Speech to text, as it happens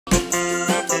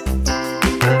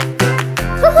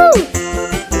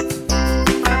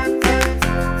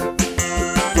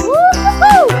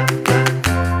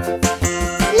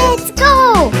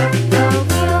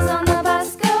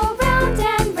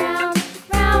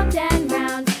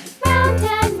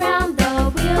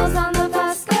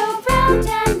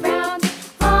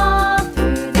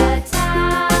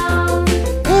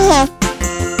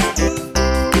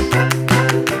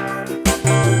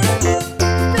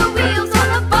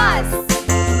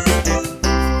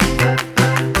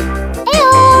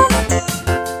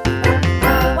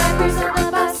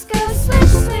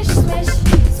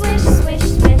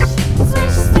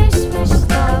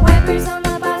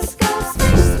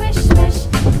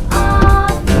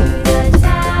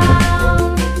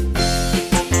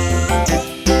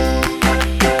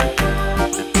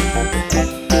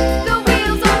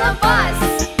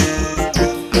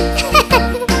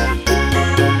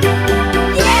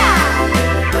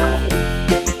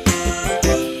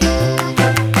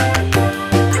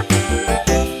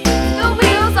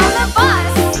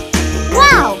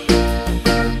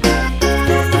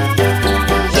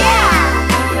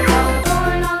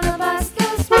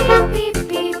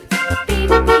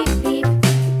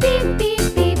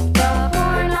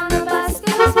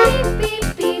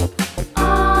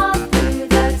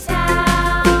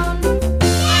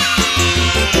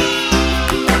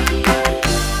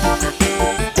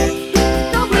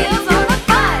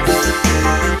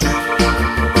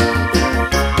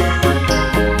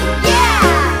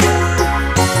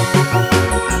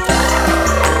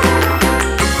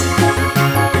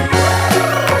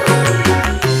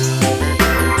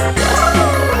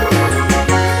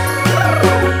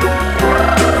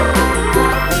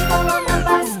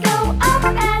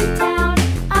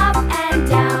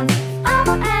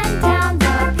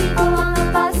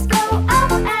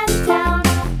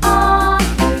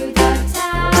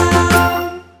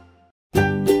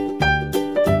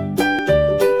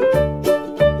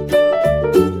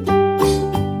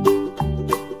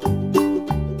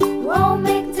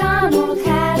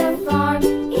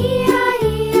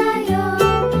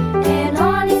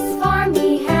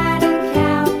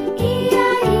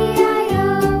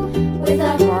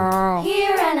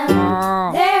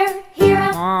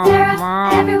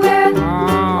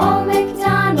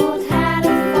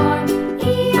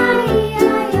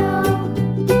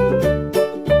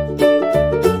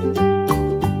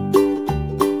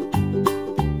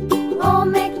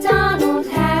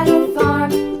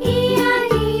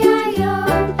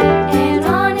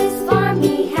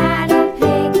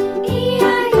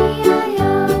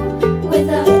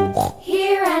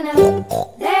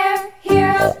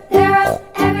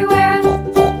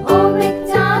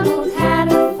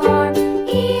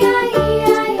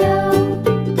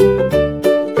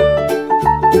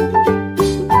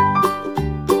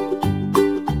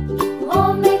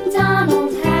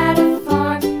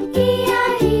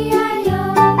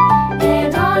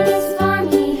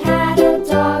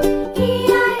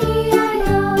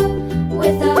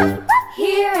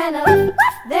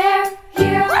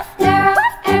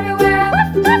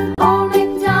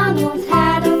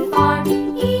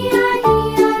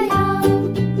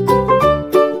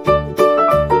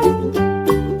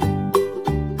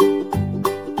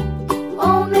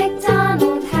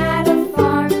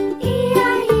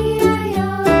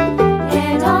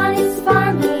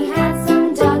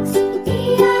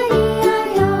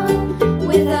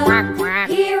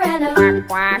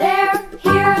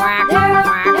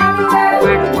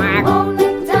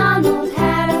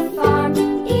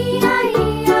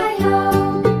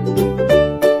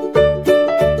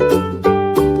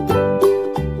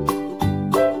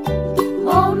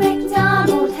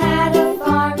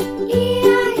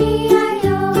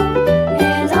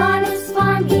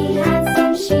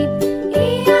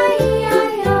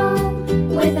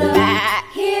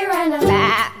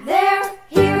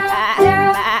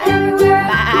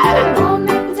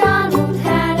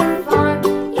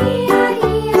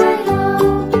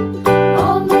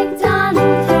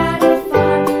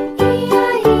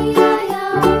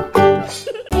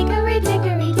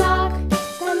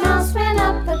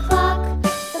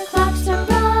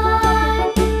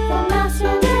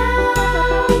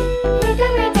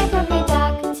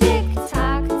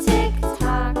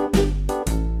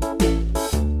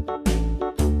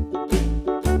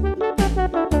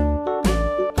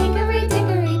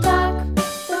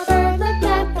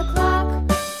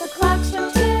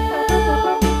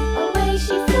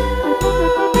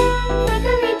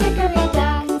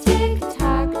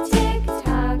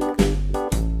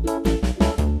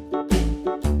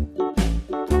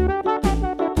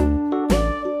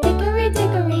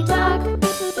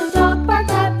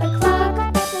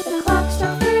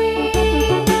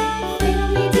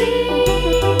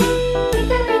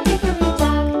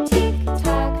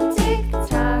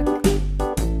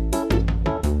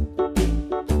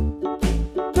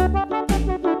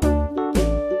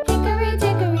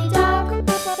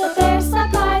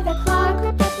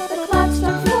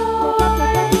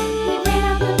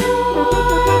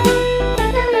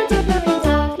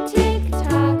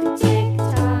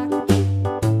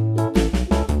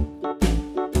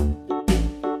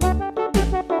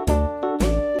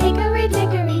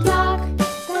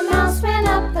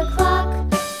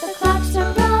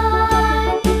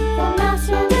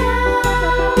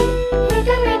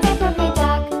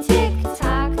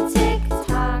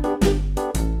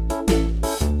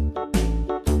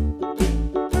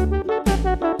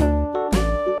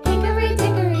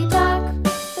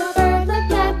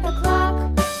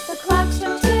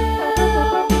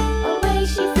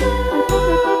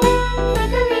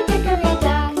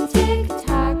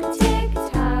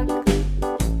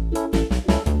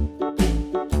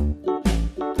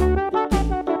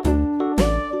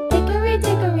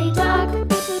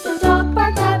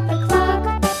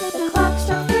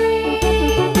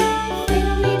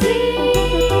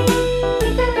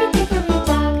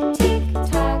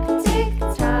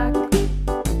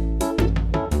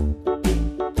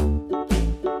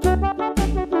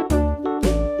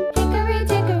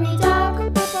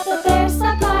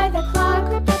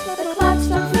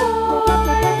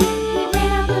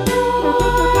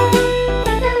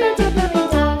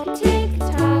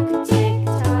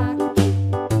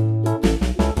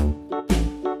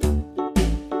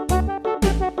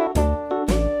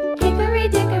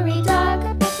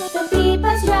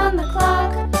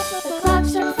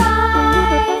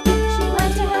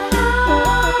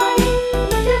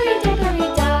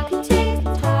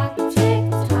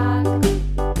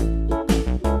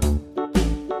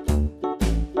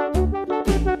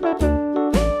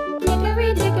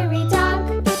Hickory dickory dock,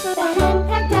 the hen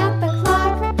pecked up a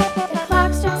clock. The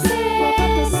clock struck 6,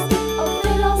 oh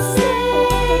fiddle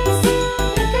 6.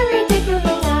 Hickory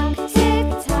dickory dock, tick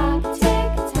tock,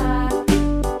 tick tock.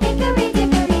 Hickory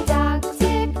dickory dock,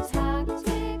 tick tock,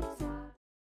 tick tock.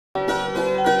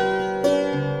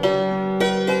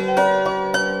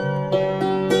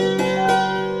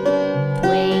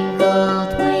 Twinkle,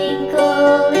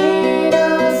 twinkle,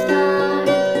 little star,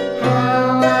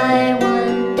 how I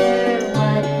wonder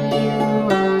what you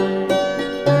are.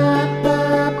 Up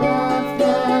above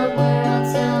the world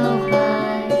so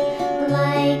high,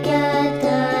 like a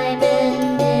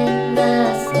diamond in the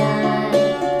sky.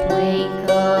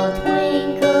 Twinkle,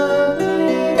 twinkle,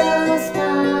 little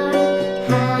star,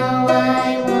 how I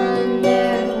wonder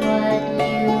what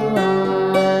you are.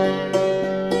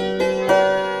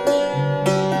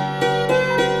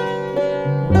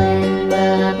 When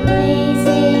the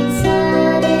blazing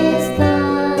sun is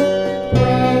gone,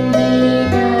 when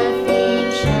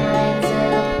nothing shines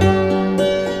upon,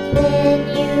 then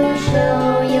you show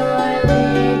your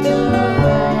little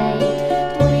light.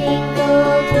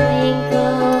 Twinkle,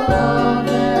 twinkle all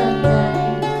the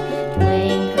night.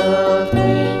 Twinkle,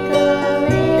 twinkle,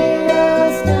 little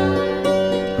star,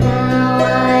 how I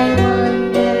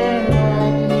wonder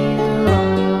what you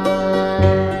are.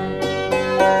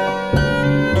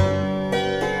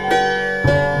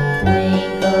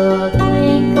 Twinkle,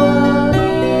 twinkle,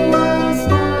 little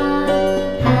star,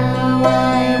 how I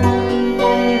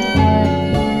wonder what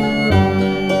you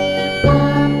are.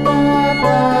 Up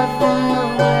above the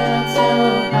world so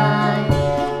high,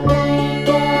 like a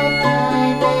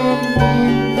diamond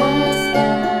in the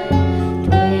sky.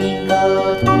 Twinkle,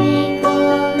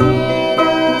 twinkle,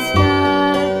 little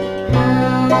star,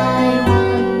 how I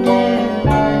wonder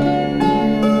what you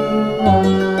are.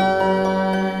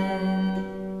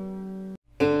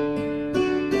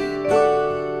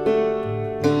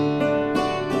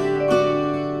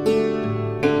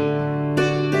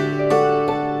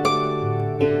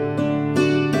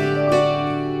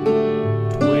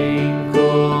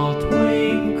 Twinkle,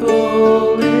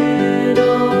 twinkle,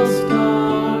 little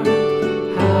star,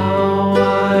 how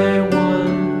I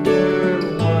wonder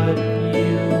what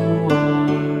you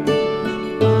are.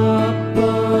 Up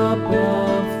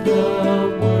above the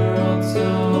world so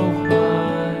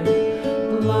high,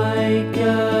 like a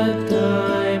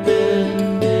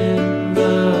diamond in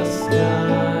the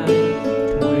sky.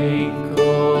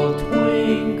 Twinkle,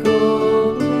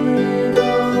 twinkle,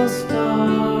 little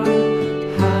star,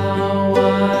 how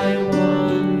I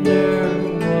wonder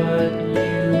what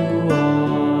you are.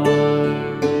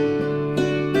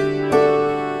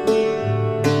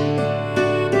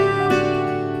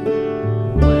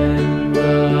 When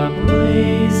the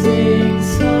blazing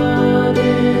sun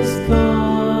is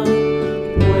gone,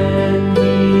 when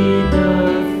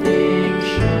nothing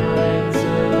shines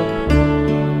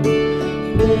upon,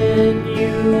 then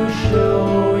you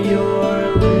show your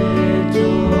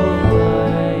little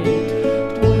light.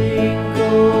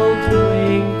 Twinkle,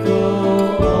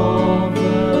 twinkle all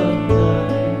the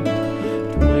night.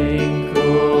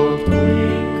 Twinkle,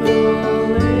 twinkle,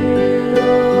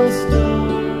 little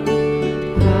star,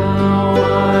 how I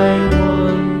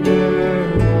wonder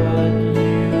what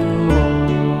you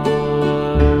are.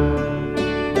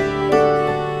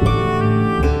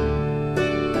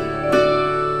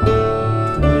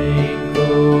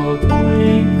 Twinkle,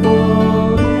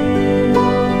 twinkle,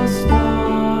 little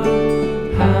star,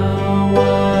 how I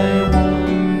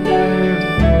wonder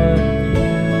what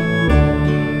you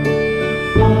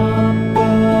are. Up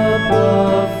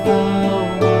above the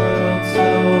world so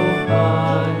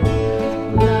high,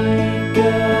 like a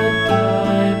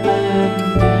diamond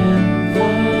in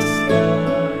the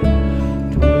sky.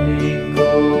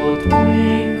 Twinkle,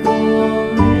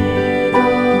 twinkle,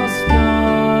 little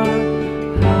star,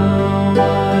 how I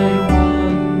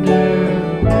wonder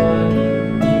what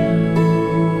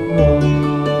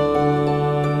you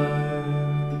are.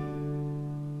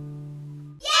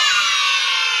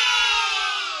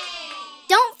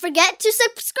 Don't forget to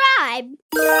subscribe.